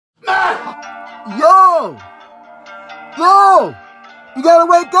Yo! Yo! You gotta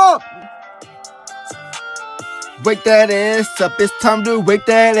wake up! Wake that ass up. It's time to wake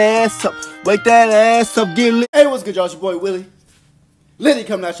that ass up. Wake that ass up. Get lit. Hey, what's good, y'all? It's your boy Willie. Liddy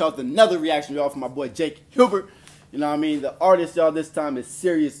coming at y'all with another reaction, y'all, from my boy Jake Hilbert. You know what I mean? The artist, y'all, this time is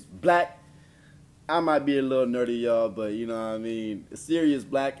Sirius Blvck. I might be a little nerdy, y'all, but you know what I mean? Sirius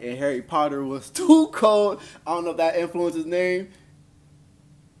Blvck and Harry Potter was too cold. I don't know if that influenced his name.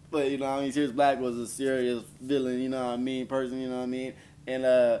 But, you know what I mean? Sirius Blvck was a serious villain, you know what I mean? Person, you know what I mean? And,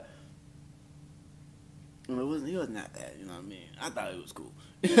 he wasn't that bad, you know what I mean? I thought it was cool.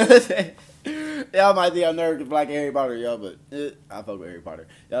 Y'all might think I'm nerd because Black and Harry Potter, y'all, but I fuck with Harry Potter.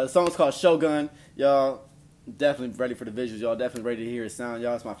 Y'all, the song's called Shogun. Y'all definitely ready for the visuals. Y'all definitely ready to hear his sound.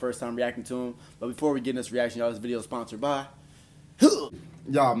 Y'all, it's my first time reacting to him. But before we get in this reaction, y'all, this video is sponsored by...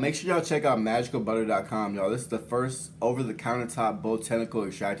 Y'all, make sure y'all check out magicalbutter.com, y'all. This is the first over-the-countertop botanical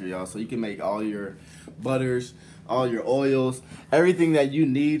extractor, y'all. So you can make all your butters, all your oils, everything that you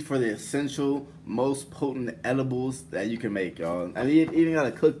need for the essential, most potent edibles that you can make, y'all. And it even got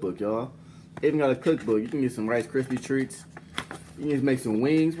a cookbook, y'all. Even got a cookbook. You can get some Rice Krispie treats. You can make some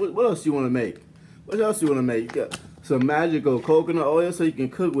wings. What else you want to make? What else you want to make? You got some magical coconut oil so you can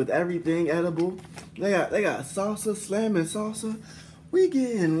cook with everything edible. They got salsa, slamming salsa. We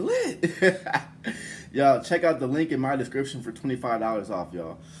getting lit. Y'all, check out the link in my description for $25 off,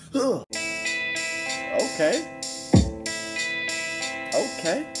 y'all. Okay.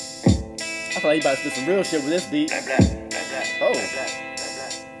 Okay. I feel like you about to do some real shit with this beat. Oh.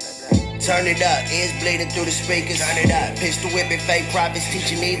 Turn it up, ears bleeding through the speakers. Turn it up, pistol whipping, fake prophets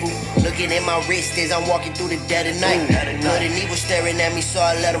teaching evil. Looking at my wrist as I'm walking through the dead of night. Good and evil staring at me, so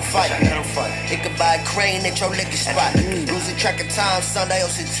I let them fight. It could buy a crane at your liquor spot. Losing track of time, Sunday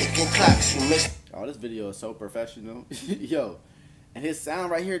also ticking clocks. You miss. Oh, this video is so professional. Yo, and his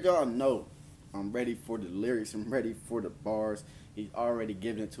sound right here, y'all know I'm ready for the lyrics. I'm ready for the bars. He's already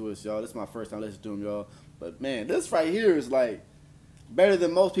giving it to us, y'all. This is my first time listening to him, y'all. But man, this right here is like better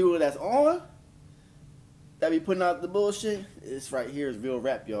than most people that's on that be putting out the bullshit. This right here is real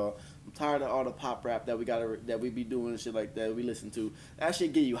rap, y'all. I'm tired of all the pop rap that we be doing and shit like that we listen to. That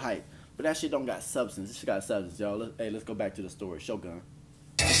shit get you hype, but that shit don't got substance. This shit got substance, y'all. Hey, let's go back to the story. Shogun.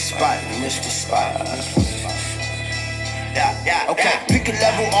 Mr. Spot. Yeah, okay. Pick a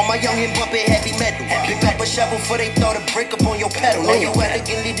level on my youngin' bumpin' heavy metal. Pick up a shovel before they throw the brick up on your pedal. Now you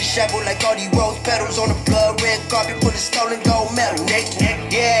elegantly disheveled like all these rose petals on the blood red carpet full of stolen gold metal.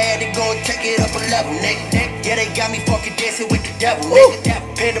 Yeah, they go and take it up a level. Yeah, they got me fucking dancing with the devil.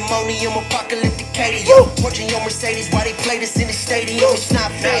 Pandemonium, apocalyptic chaos. Watching your Mercedes while they play this in the stadium. It's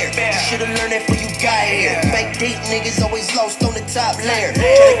not fair. You should've learned that before you got here. Fake deep niggas always lost on the top layer.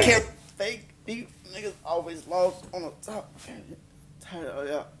 Fake deep niggas always lost on the top. Tired of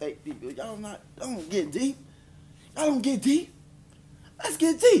y'all fake people. Y'all don't get deep. Y'all don't get deep. Let's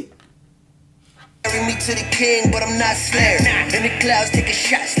get deep. Carry me to the king, but I'm not Slayer. In the clouds, taking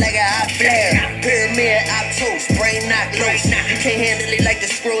shots like a hot flare. Pyramid, obtuse, brain not loose. You can't handle it like the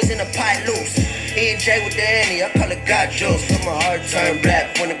screws in a pot loose. E&J with the Henny, I call it God juice. So my heart turn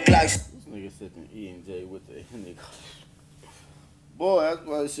black when the clock's. This nigga sitting E&J with the Henny. Boy, that's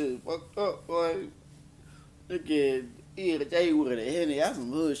why shit fucked up, boy. Look at E&J with a Henny. That's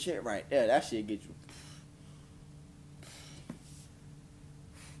some hood shit right there. That shit get you.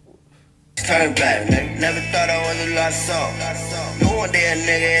 Turn back, nigga. Never thought I was a lost soul. No one day a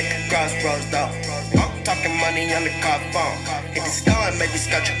nigga at the crossroads, though. I'm talking money on the car phone. Hit the store and maybe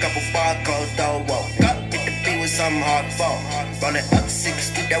scratch a couple barcodes, though. Whoa, hit the beat with something hard for. Running up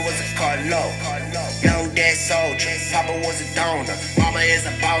 60, that was a car low. Young dead soldier, Papa was a donor. Mama is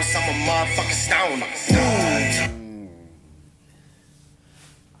a boss, I'm a motherfucking stoner.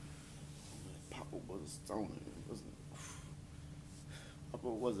 Papa was a stoner. Papa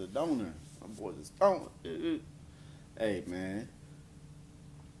was a donor. My boy's a stoner. Hey, man.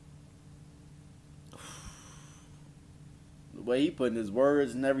 The way he putting his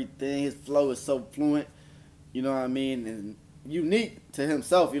words and everything, his flow is so fluent. You know what I mean? And unique to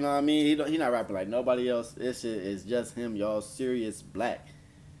himself, you know what I mean? He not rapping like nobody else. This shit is just him, y'all. Sirius Blvck.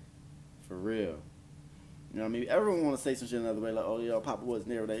 For real. You know what I mean? Everyone want to say some shit another way, like, oh, yo, Papa was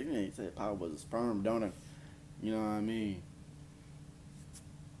near that. You ain't say Papa was a sperm donor. You know what I mean?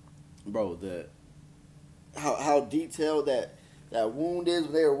 Bro, how detailed that wound is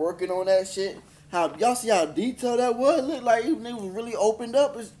when they were working on that shit. How y'all see how detailed that was? It looked like even it was really opened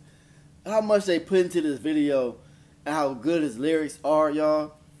up. It's how much they put into this video and how good his lyrics are,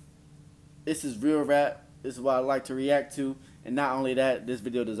 y'all. This is real rap. This is what I like to react to. And not only that, this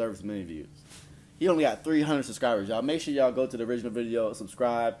video deserves many views. He only got 300 subscribers, y'all. Make sure y'all go to the original video,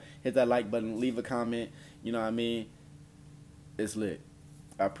 subscribe, hit that like button, leave a comment. You know what I mean? It's lit.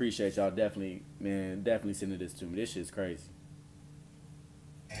 I appreciate y'all definitely, man, definitely sending this to me. This shit's crazy.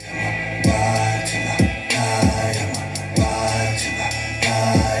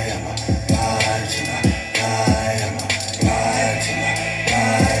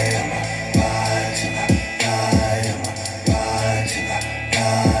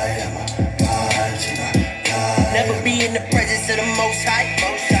 Never be in the presence of the most high.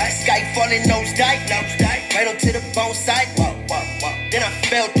 Sky falling nose dive. Right onto the bone side. Then I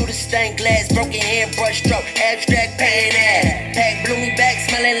fell through the stained glass, broken hand, brush stroke, abstract pain ass. Pack blew me back,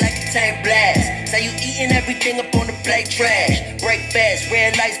 smelling like a tank blast. Say you eating everything up on the plate, trash. Break fast,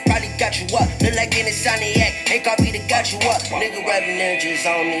 red lights probably got you up. Look like an insomniac, ain't coffee that got you up. Nigga rapping ninjas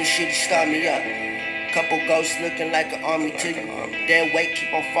on me, shit to start me up. Couple ghosts looking like an army to you. Dead weight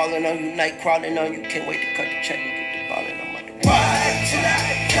keep on falling on you, night crawling on you. Can't wait to cut the check and get the ball in. I'm on the ride till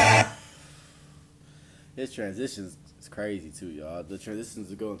I die. His transitions is crazy too, y'all. The transitions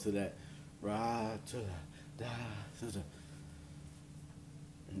are going to that ride till I die.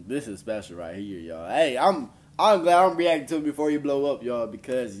 This is special right here, y'all. Hey, I'm glad I'm reacting to it before you blow up, y'all,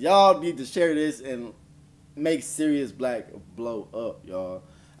 because y'all need to share this and make Sirius Blvck blow up, y'all.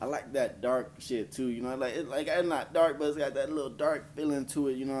 I like that dark shit too, you know. Like it's not dark, but it's got that little dark feeling to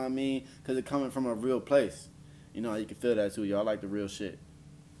it, you know what I mean? Because it's coming from a real place, you know. You can feel that too, y'all. I like the real shit.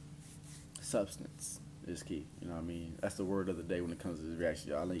 Substance is key, you know what I mean? That's the word of the day when it comes to this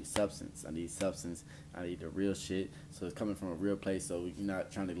reaction, y'all. I need substance. I need substance. I need the real shit. So it's coming from a real place. So you're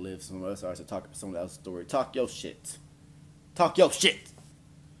not trying to live somewhere else or to talk someone else's story. Talk your shit. Talk your shit.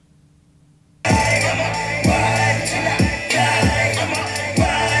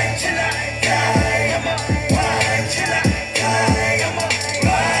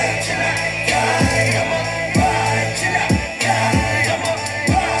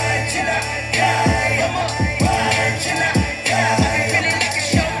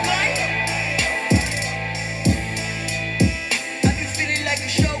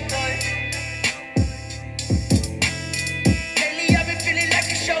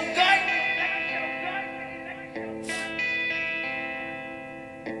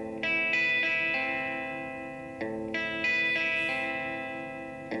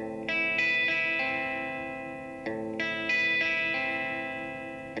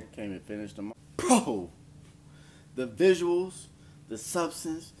 Came and finished them. Bro, the visuals, the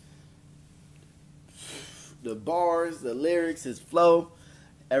substance, the bars, the lyrics, his flow,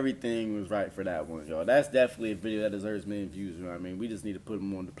 everything was right for that one, y'all. That's definitely a video that deserves million views, you know what I mean? We just need to put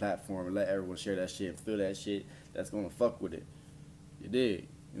them on the platform and let everyone share that shit and feel that shit that's gonna fuck with it. You dig?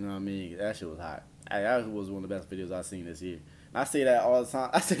 You know what I mean? That shit was hot. That was one of the best videos I've seen this year. I say that all the time.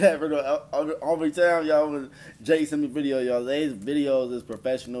 I say that every time, y'all, when Jay send me video, y'all. His videos is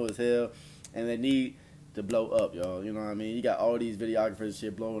professional as hell, and they need to blow up, y'all. You know what I mean? You got all these videographers and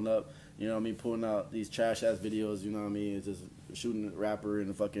shit blowing up, you know what I mean, pulling out these trash-ass videos, you know what I mean? It's just shooting a rapper in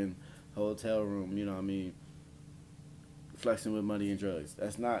a fucking hotel room, you know what I mean? Flexing with money and drugs.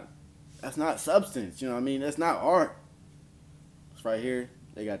 That's not substance, you know what I mean? That's not art. It's right here.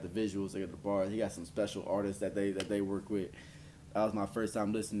 They got the visuals, they got the bars. He got some special artists that they work with. That was my first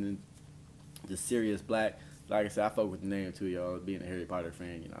time listening to Sirius Blvck. Like I said, I fuck with the name too, y'all. Being a Harry Potter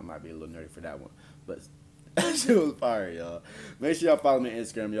fan, you know, I might be a little nerdy for that one. But that shit was fire, y'all. Make sure y'all follow me on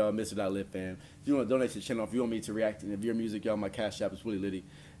Instagram, y'all, Mr.LitFam. If you want to donate to the channel, if you want me to react to your music, y'all, my Cash App is Willie Liddy.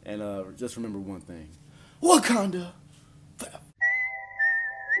 And just remember one thing. Wakanda forever.